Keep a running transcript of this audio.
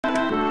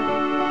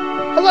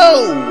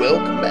Hello,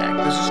 welcome back.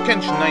 This is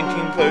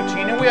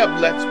Kenshin1913 and we have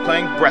Let's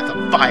Playing Breath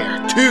of Fire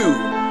 2.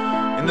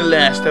 In the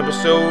last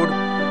episode,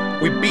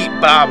 we beat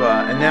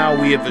Baba and now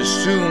we have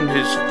assumed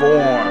his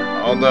form.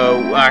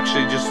 Although,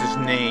 actually just his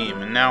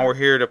name. And now we're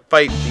here to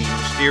fight the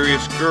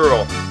mysterious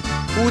girl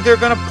who they're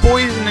gonna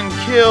poison and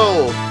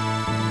kill.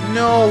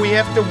 No, we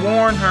have to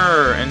warn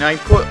her. And I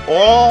put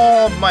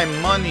all of my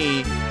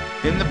money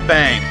in the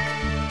bank.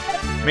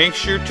 Make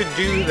sure to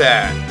do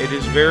that. It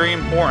is very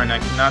important. I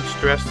cannot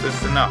stress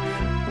this enough.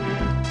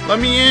 Let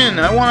me in.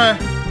 I wanna.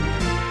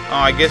 Oh,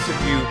 I guess if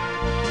you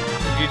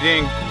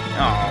didn't.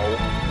 Oh,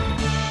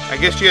 I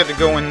guess you have to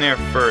go in there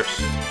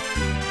first.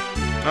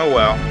 Oh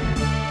well.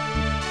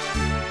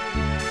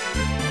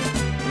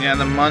 Yeah,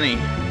 the money.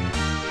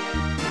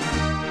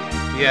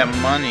 Yeah,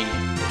 money.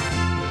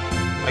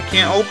 I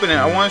can't open it.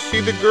 I want to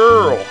see the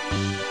girl.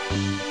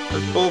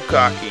 That's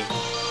bullcocky.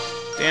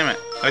 Damn it.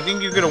 I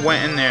think you could have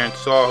went in there and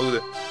saw who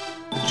the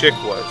chick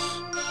was.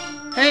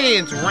 Hey,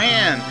 it's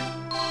Rand.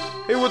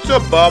 Hey, what's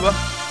up, Baba?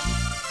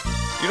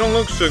 You don't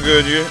look so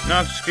good. You're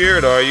not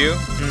scared, are you?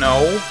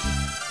 No.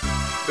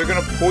 They're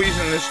gonna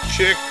poison this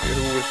chick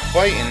who was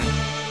fighting.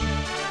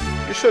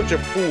 You're such a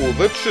fool.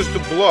 That's just a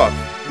bluff.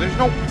 There's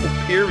no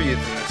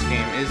periods in this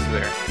game, is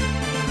there?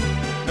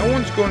 No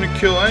one's going to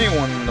kill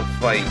anyone in the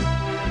fight.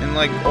 And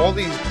like all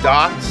these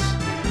dots,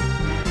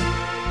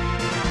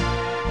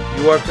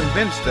 you are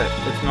convinced that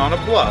it's not a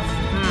bluff.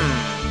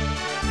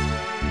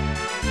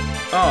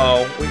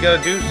 Uh-oh, we gotta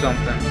do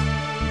something.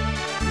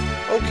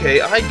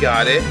 Okay, I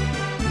got it.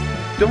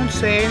 Don't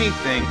say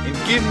anything and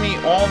give me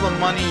all the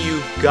money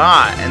you've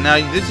got. And now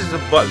this is a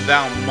but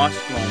thou must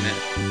moment.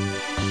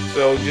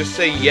 So just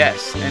say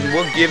yes and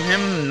we'll give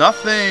him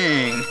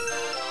nothing.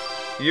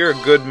 You're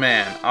a good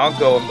man. I'll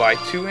go and buy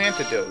 2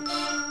 antidotes.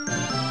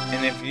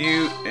 And if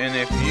you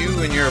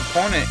and your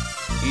opponent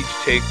each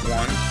take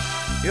one,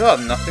 you'll have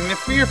nothing to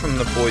fear from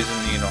the poison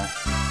needle.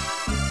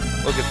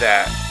 Look at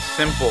that.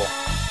 Simple.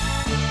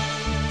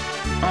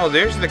 Oh,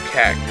 there's the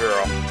cat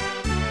girl.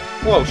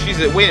 Whoa,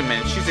 wait a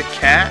minute, she's a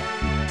cat?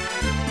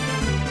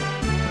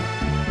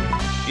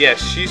 Yes,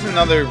 she's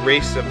another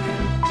race of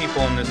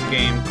people in this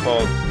game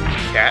called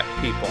cat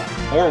people.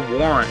 Or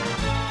Warren.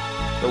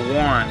 The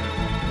Warren.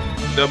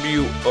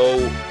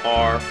 W-O-R-E-N.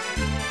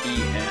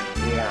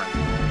 Warren.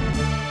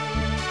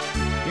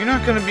 You're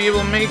not going to be able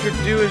to make her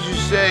do as you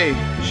say.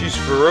 She's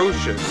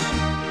ferocious.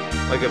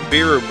 Like a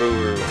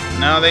Biraburu.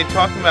 Now they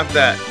talking about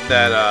that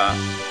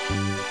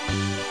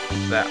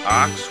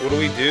ox? What do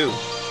we do?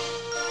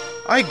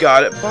 I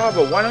got it,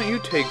 Baba. Why don't you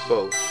take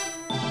both?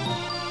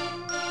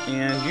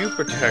 And you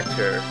protect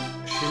her.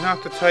 She's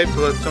not the type to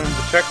let someone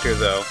protect her,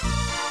 though.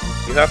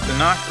 You have to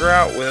knock her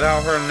out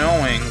without her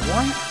knowing.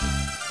 What?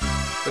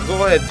 So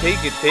go ahead,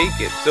 take it.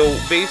 So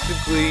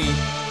basically,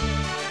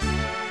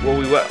 what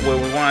we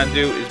want to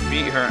do is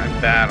beat her in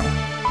battle.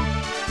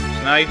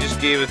 So now you just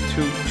gave us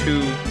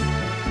two.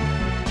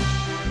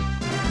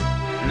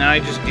 Now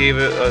you just gave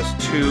us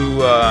 2.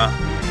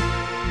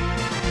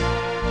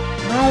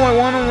 No, I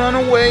want to run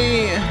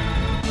away.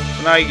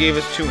 So now you gave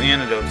us 2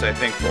 antidotes, I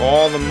think, for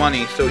all the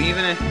money. So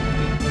even if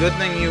good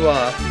thing you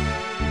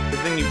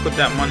put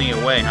that money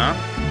away, huh?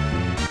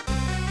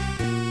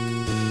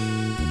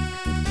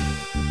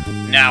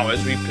 Now,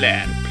 as we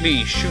planned,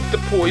 please shoot the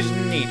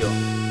poison needle.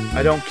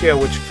 I don't care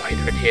which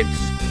fighter it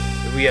hits.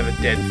 If we have a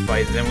dead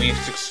fighter, then we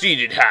have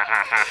succeeded. Ha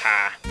ha ha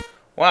ha.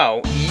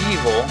 Wow,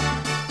 evil.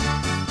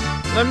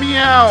 Let me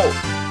out.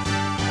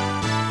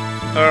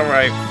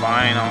 Alright,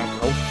 fine, I'll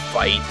go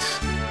fight.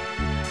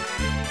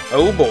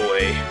 Oh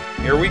boy,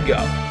 here we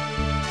go.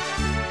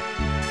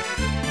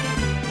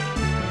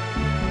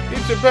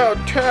 It's about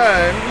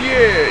time,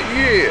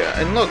 yeah.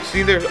 And look,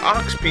 see, there's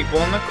ox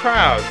people in the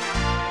crowd.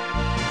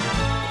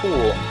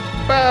 Cool.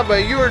 Baba,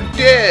 you're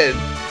dead.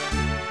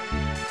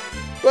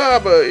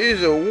 Baba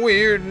is a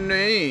weird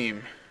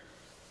name.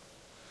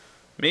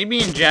 Maybe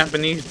in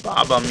Japanese,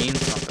 Baba means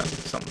something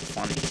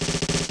funny.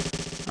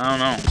 I don't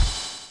know.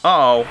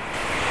 Uh-oh.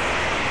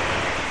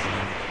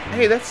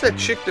 Hey, that's that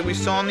chick that we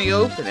saw in the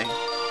opening.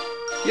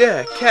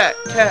 Yeah, Cat.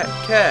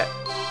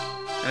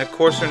 And of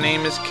course her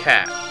name is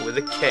Cat, with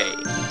a K.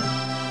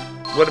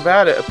 What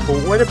about it?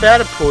 What about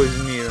a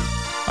poison needle?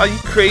 Are you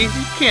crazy?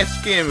 You can't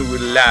scare me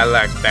with a lie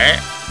like that.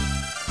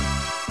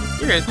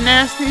 You're as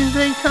nasty as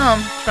they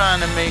come, trying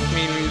to make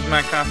me lose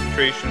my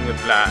concentration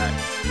with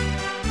lies.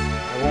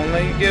 I won't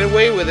let you get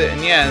away with it.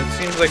 And yeah, it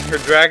seems like her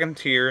dragon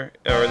tear,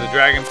 or the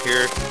dragon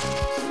tear,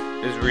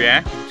 is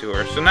reacting to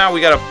her. So now we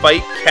gotta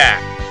fight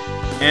Cat.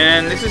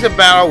 And this is a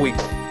battle we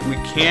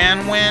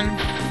can win,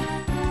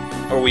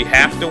 or we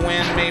have to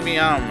win, maybe?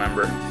 I don't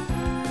remember.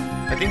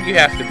 I think you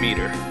have to beat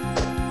her.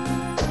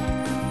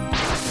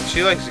 And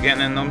she likes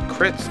getting in them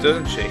crits,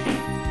 doesn't she?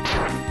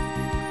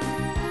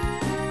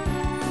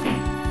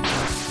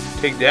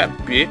 Take that,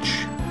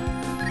 bitch.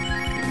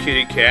 You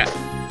kitty cat.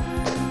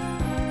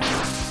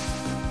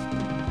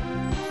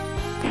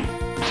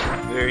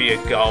 There you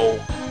go.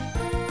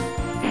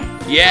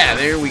 Yeah,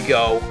 there we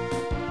go.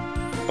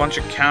 Bunch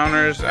of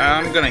counters.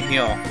 I'm gonna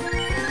heal.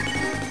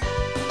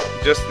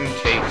 Just in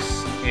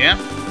case. Yeah?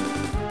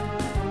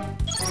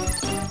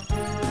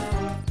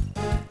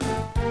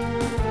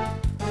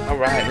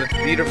 Alright, let's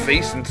beat her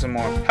face in some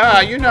more. Ha!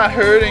 You're not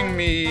hurting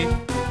me!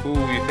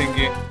 Ooh, you think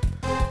you...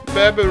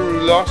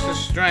 Babaru lost his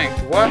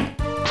strength. What?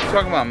 You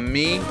talking about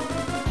me?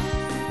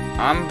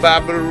 I'm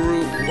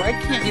Babaru. Why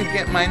can't you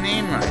get my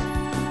name right?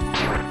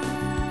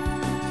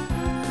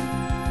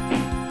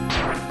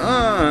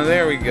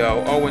 There we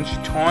go. Oh, when she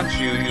taunts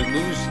you, you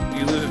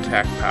lose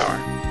attack power.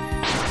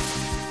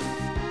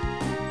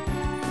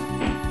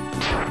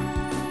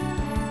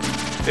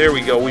 There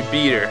we go. We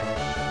beat her.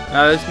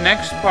 Now this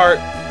next part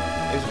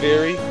is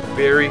very,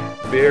 very,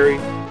 very,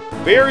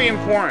 very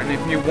important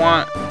if you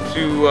want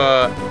to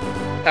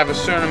have a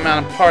certain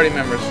amount of party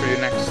members for your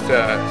next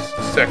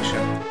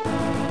section.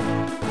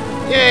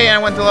 Yay! I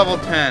went to level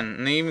 10,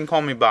 and they even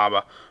call me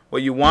Baba.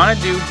 What you want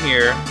to do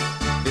here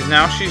is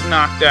now she's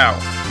knocked out.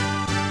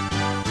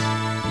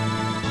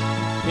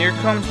 Here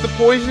comes the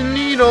poison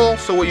needle.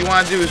 So what you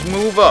want to do is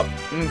move up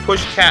and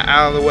push Cat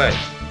out of the way.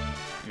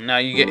 Now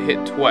you get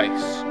hit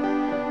twice.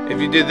 If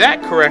you did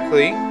that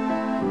correctly,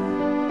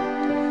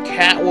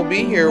 Cat will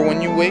be here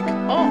when you wake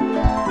up.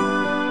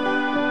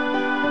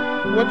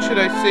 What should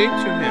I say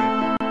to him?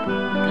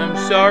 I'm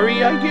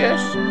sorry, I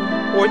guess.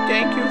 Or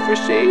thank you for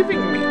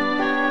saving me.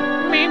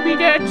 Maybe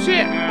that's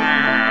it.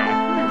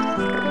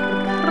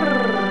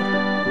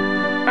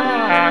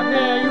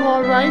 There, you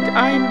alright?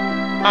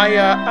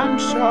 I'm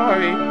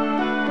sorry.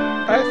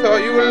 I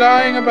thought you were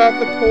lying about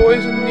the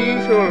poison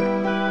needle.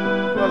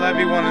 Well,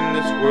 everyone in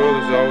this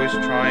world is always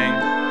trying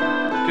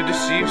to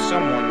deceive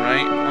someone,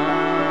 right?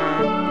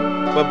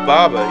 But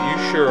Baba, you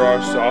sure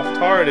are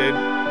soft-hearted.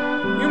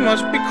 You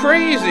must be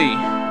crazy.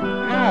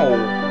 No,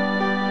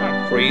 I'm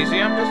not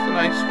crazy. I'm just a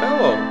nice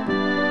fellow.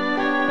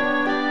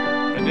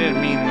 I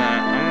didn't mean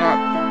that.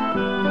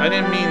 I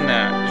didn't mean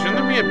that. Shouldn't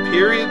there be a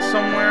period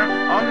somewhere?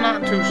 I'm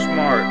not too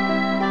smart.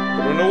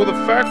 But I know the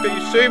fact that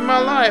you saved my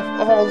life.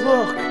 Oh,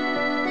 look.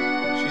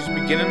 She's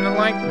beginning to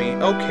like me.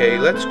 Okay,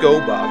 let's go,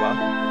 Baba.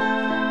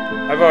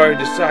 I've already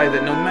decided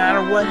that no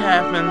matter what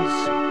happens,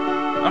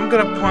 I'm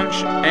gonna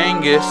punch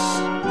Augus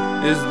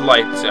his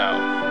lights out.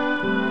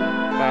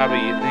 Baba,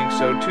 you think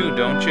so too,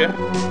 don't you?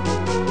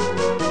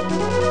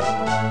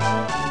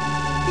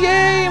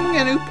 Yay, I'm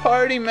a new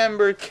party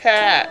member,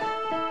 Cat.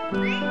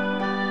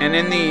 And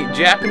in the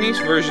Japanese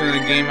version of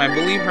the game, I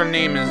believe her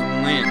name is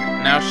Lin.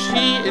 Now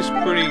she's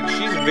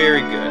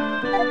very good.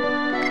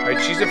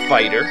 Alright, she's a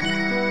fighter.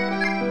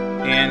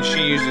 And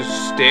she uses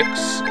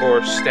sticks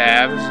or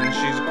staves, and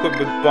she's equipped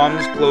with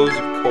bum's clothes,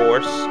 of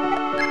course.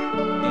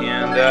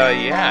 And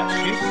yeah,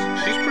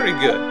 she's pretty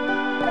good.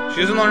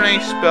 She doesn't learn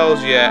any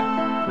spells yet,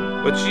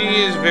 but she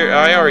is very...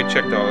 I already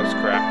checked all this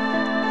crap.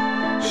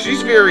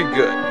 She's very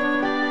good.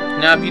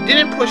 Now, if you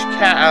didn't push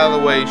Cat out of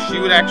the way, she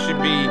would actually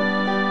be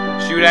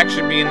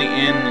in the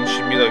inn, and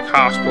she'd be like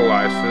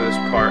hospitalized for this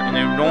part, and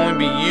it would only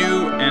be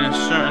you and a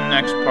certain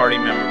next party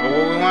member. But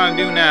what we want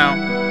to do now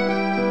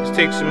is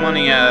take some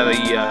money out of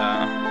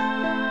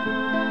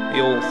the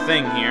old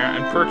thing here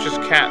and purchase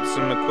Cat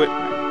some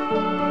equipment.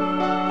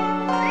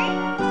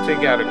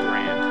 Take out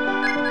 $1,000.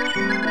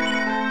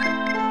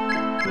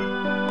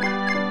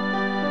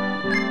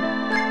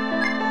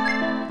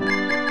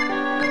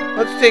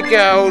 Let's take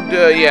out,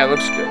 yeah,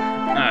 looks good.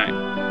 Alright.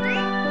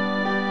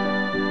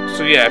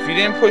 So yeah, if you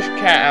didn't push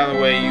Cat out of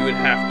the way, you would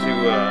have to,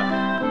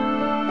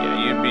 yeah,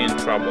 you'd be in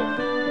trouble.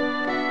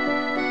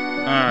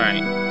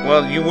 Alright.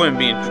 Well, you wouldn't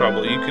be in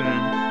trouble. You can...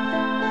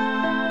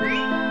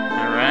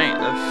 Alright,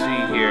 let's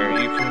see here.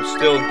 You can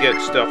still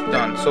get stuff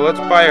done. So let's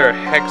buy our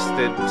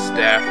Hexted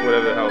staff,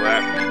 whatever the hell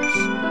that means.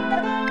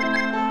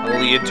 A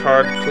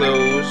leotard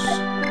clothes.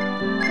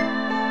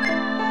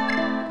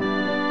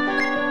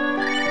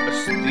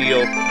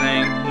 Steel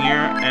thing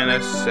here, and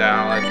a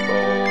salad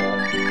bowl.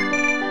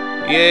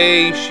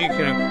 Yay, she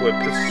can equip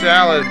the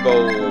salad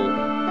bowl.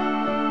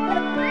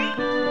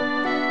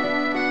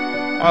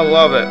 I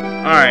love it.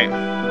 Alright.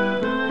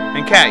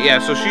 And Cat, yeah,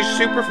 so she's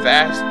super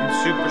fast and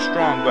super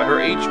strong, but her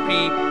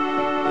HP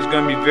is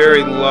going to be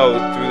very low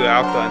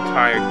throughout the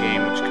entire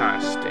game, which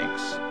kind of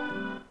stinks.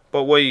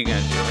 But what are you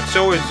going to do? And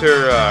so is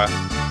her,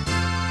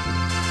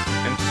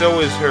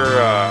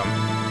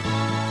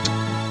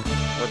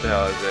 what the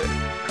hell is it?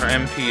 Her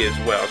MP as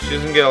well. She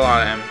doesn't get a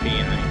lot of MP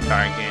in the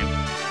entire game.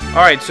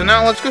 Alright, so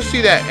now let's go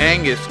see that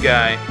Augus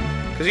guy.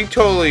 Because he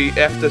totally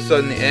effed us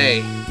on the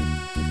A.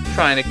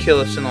 Trying to kill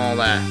us and all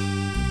that.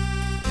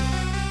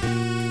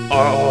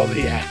 Are all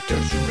the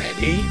actors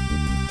ready?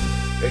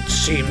 It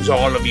seems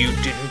all of you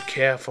didn't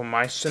care for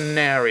my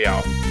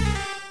scenario.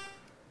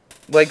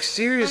 Like,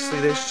 seriously,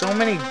 there's so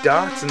many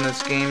dots in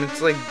this game.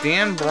 It's like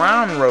Dan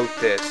Brown wrote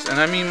this. And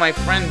I mean my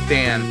friend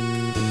Dan.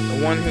 The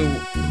one who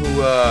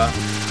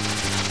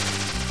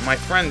my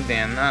friend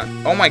Dan, not...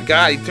 Oh my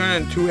god, he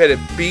turned into a two-headed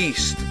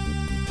beast.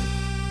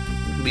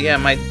 But yeah,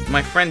 my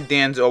friend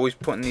Dan's always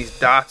putting these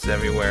dots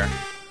everywhere.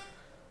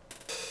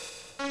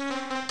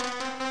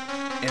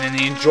 And in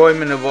the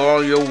enjoyment of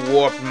all your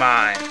warped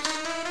minds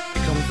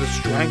becomes the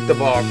strength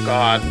of our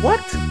God.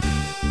 What?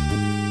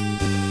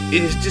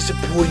 It is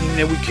disappointing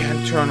that we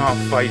can't turn our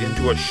fight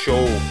into a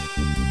show.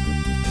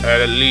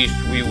 At least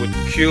we would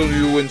kill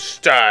you in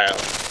style.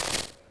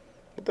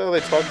 What the hell are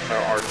they talking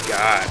about? Our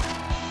god.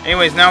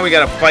 Anyways, now we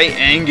gotta fight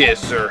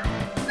Augus, or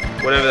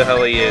whatever the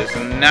hell he is.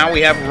 And now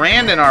we have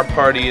Rand in our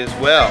party as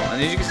well.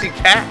 And as you can see,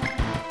 Cat,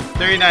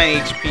 39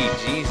 HP.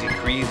 Jeezy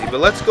crazy. But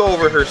let's go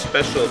over her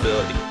special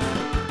ability.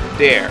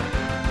 Dare.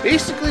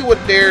 Basically what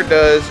Dare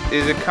does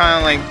is it kind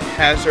of like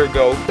has her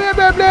go blah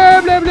blah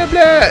blah blah blah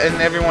blah, and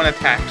everyone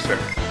attacks her,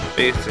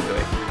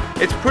 basically.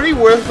 It's pretty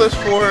worthless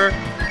for her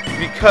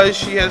because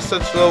she has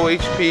such low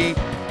HP,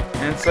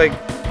 and it's like,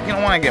 you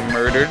don't want to get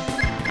murdered.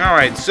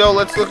 Alright, so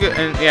let's look at,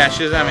 and yeah,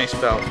 she doesn't have any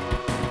spells.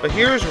 But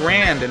here's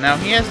Rand, and now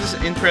he has this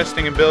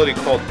interesting ability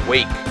called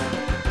Wake.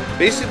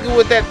 Basically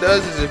what that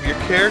does is if your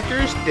character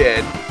is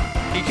dead,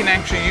 he can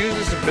actually use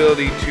this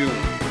ability to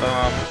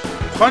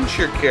punch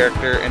your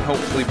character and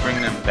hopefully bring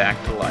them back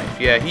to life.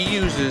 Yeah, he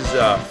uses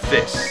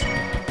fists,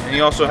 and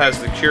he also has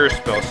the cure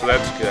spell, so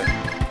that's good.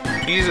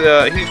 He's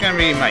gonna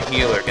be my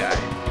healer guy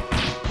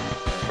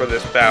for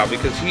this battle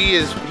because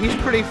he's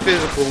pretty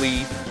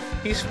physically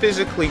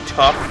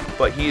tough,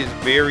 but he is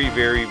very,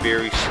 very,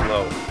 very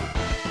slow.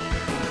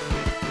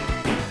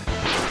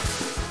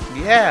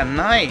 Yeah,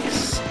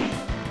 nice.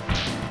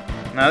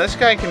 Now this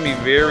guy can be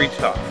very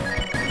tough.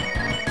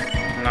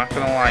 I'm not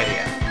gonna lie to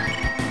you.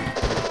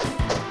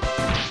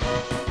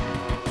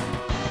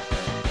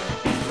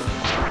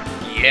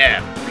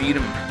 Yeah, beat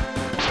him.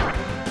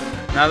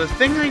 Now the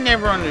thing I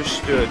never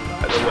understood,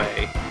 by the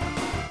way,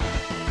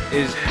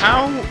 is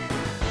how...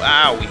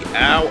 Owie,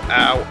 ow,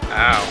 ow,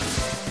 ow.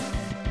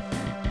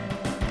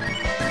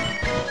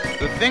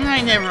 The thing I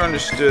never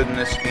understood in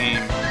this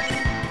game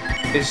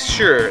is,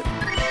 sure,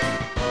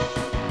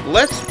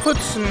 let's put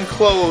some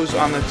clothes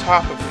on the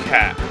top of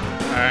Cat,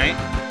 alright?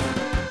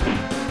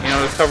 You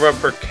know, to cover up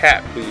her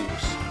cat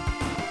boobs.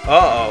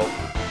 Uh-oh.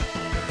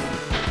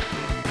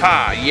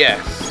 Ha,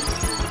 yes.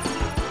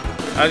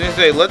 I was gonna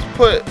say, let's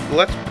put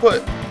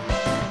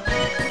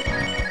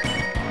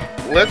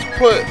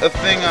a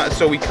thing on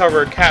so we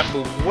cover her cat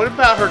boobs. What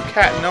about her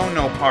cat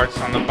no-no parts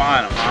on the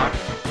bottom, huh?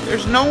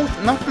 There's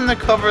nothing to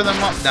cover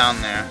them up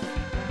down there.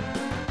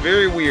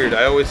 Very weird.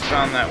 I always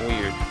found that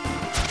weird.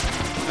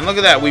 And look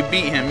at that, we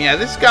beat him. Yeah,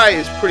 this guy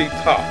is pretty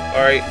tough,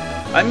 alright?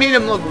 I made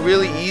him look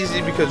really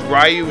easy because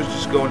Ryu was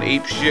just going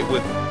ape shit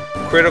with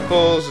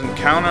criticals and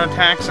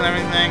counterattacks and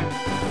everything.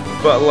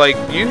 But, like,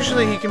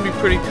 usually he can be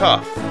pretty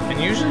tough. And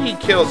usually he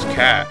kills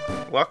Cat.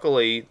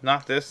 Luckily,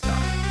 not this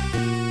time.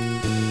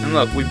 And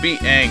look, we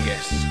beat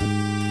Augus.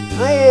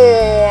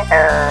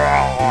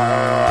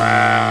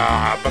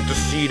 But the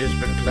seed has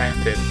been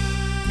planted.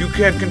 You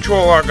can't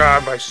control our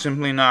god by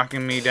simply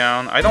knocking me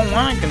down. I don't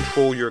want to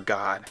control your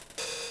god.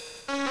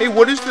 Hey,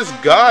 what is this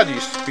god you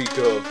speak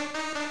of?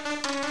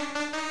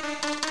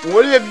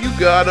 What have you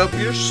got up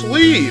your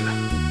sleeve?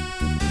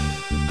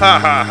 Ha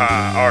ha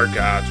ha, our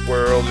god's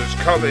world is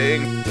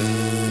coming.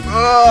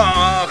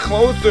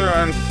 Closer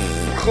and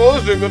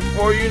closer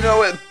before you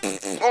know it.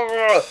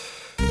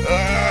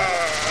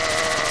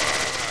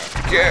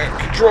 Can't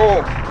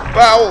control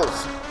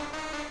bowels.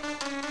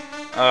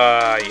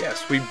 Yes,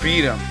 we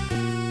beat him.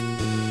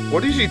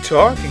 What is he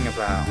talking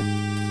about?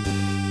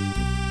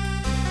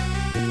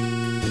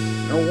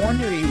 No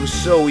wonder he was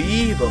so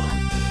evil.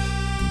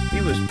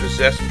 He was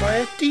possessed by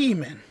a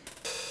demon.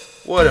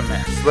 What a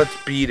mess. Let's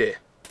beat it.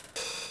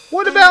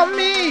 What about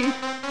me?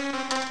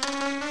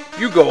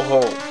 You go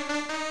home.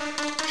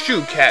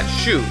 Shoot, Cat,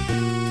 shoot.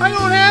 I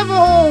don't have a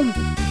home.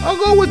 I'll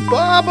go with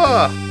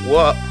Baba.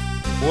 What?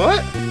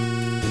 What?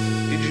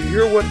 Did you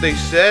hear what they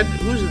said?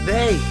 Who's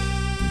they?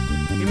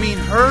 You mean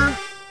her?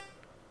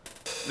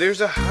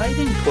 There's a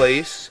hiding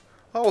place.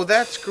 Oh,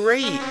 that's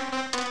great.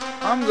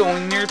 I'm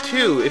going there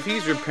too. If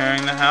he's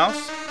repairing the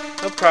house,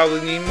 he'll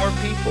probably need more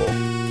people.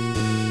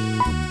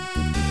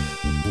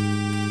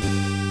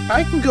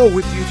 I can go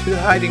with you to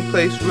the hiding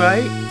place,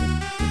 right?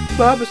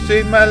 Baba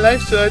saved my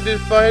life, so I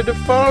decided to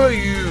follow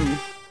you.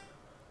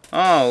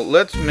 Oh,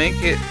 let's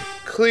make it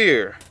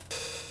clear.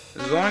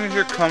 As long as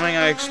you're coming,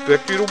 I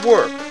expect you to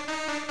work.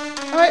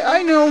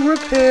 I know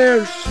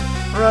repairs.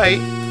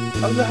 Right,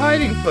 of the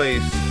hiding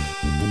place.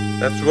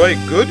 That's right,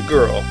 good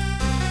girl.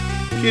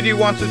 Kitty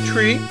wants a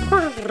treat.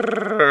 Purr,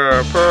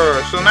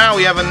 purr. So now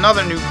we have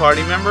another new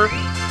party member,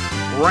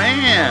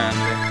 Rand.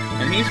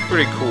 And he's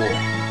pretty cool.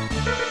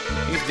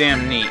 He's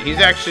damn neat. He's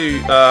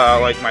actually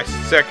like my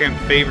second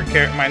favorite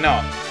character.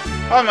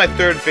 Probably my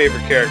third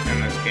favorite character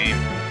in this game.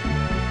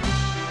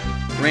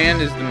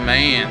 Rand is the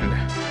man.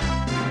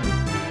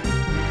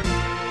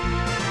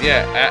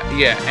 Yeah,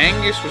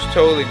 Augus was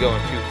totally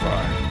going too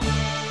far.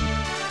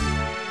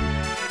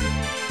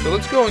 So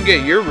let's go and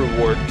get your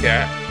reward,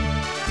 Cat.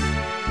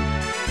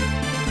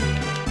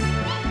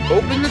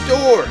 Open the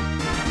door!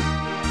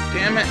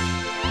 Damn it.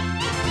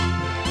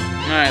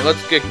 Alright,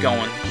 let's get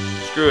going.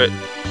 Screw it.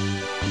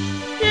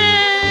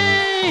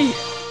 Yay!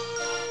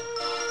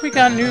 We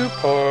got new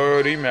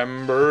party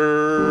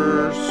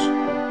members.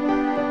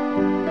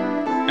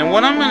 And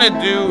what I'm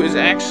gonna do is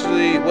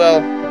actually,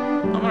 well,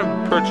 I'm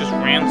gonna purchase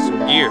Rand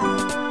some gear.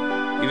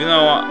 Even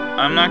though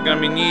I'm not going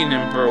to be needing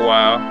him for a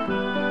while.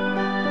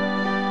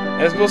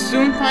 As we'll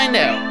soon find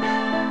out.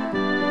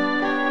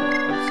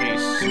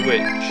 Let's see,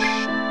 switch.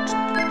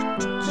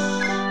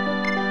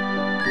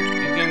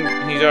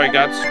 He's already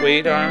got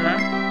suede armor.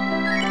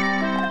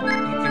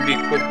 He can be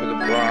equipped with a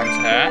bronze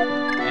hat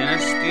and a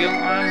steel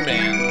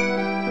armband.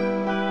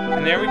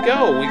 And there we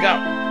go. We got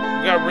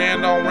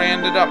Rand all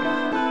randed up.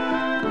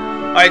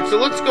 Alright, so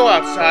let's go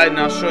outside and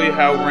I'll show you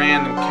how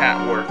Rand and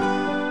Cat work.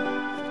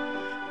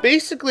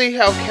 Basically,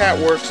 how Cat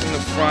works in the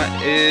front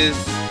is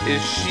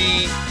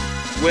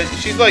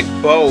she's like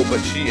Bo,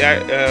 but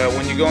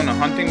when you go into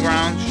hunting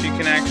grounds, she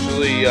can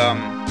actually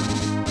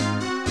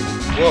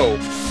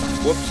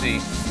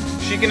whoopsie.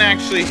 She can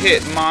actually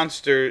hit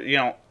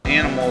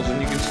animals,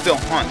 and you can still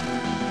hunt.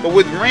 But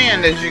with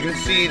Rand, as you can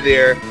see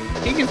there,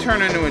 he can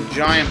turn into a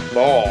giant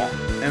ball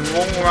and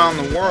roll around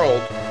the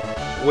world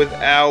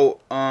without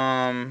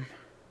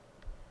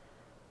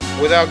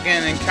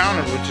getting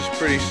encountered, which is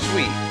pretty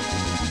sweet.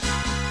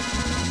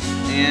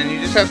 And you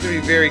just have to be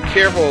very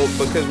careful,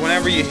 because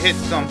whenever you hit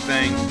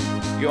something,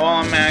 you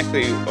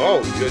automatically,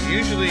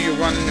 usually you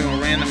run into a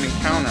random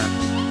encounter.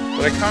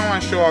 But I kind of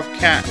want to show off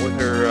Cat with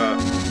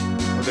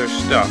her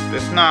stuff.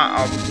 If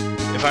not,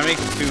 if I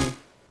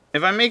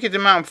make it to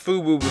Mount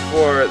Fubu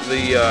before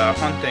the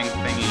hunting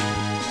thingy.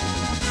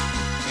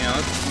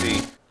 Let's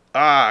see.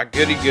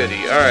 Goody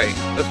goody. Alright,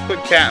 let's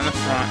put Cat in the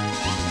front.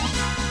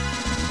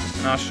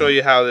 And I'll show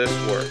you how this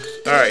works.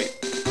 Alright,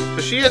 so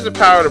she has the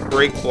power to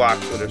break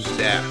blocks with her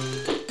staff.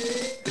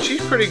 And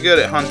she's pretty good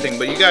at hunting,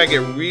 but you gotta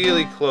get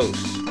really close.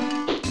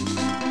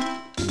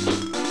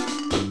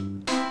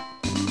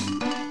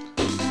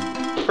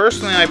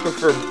 Personally, I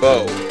prefer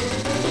Bo.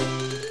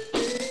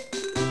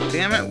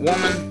 Damn it,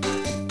 woman.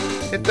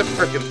 Hit the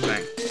frickin'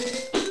 thing.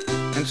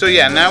 And so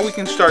yeah, now we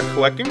can start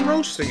collecting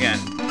roasts again.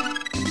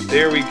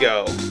 There we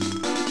go.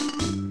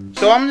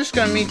 So I'm just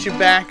gonna meet you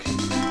back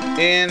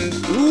in...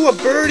 Ooh, a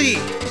birdie!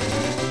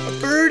 A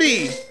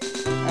birdie!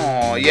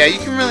 Oh yeah, you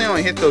can really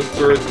only hit those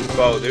birds with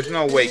Bo. There's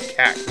no way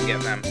Cat can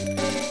get them.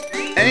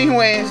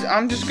 Anyways,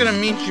 I'm just gonna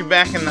meet you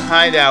back in the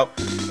hideout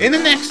in the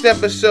next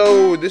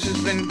episode. This has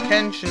been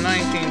Kenshin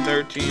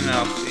 1913, and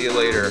I'll see you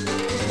later.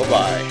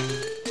 Bye-bye.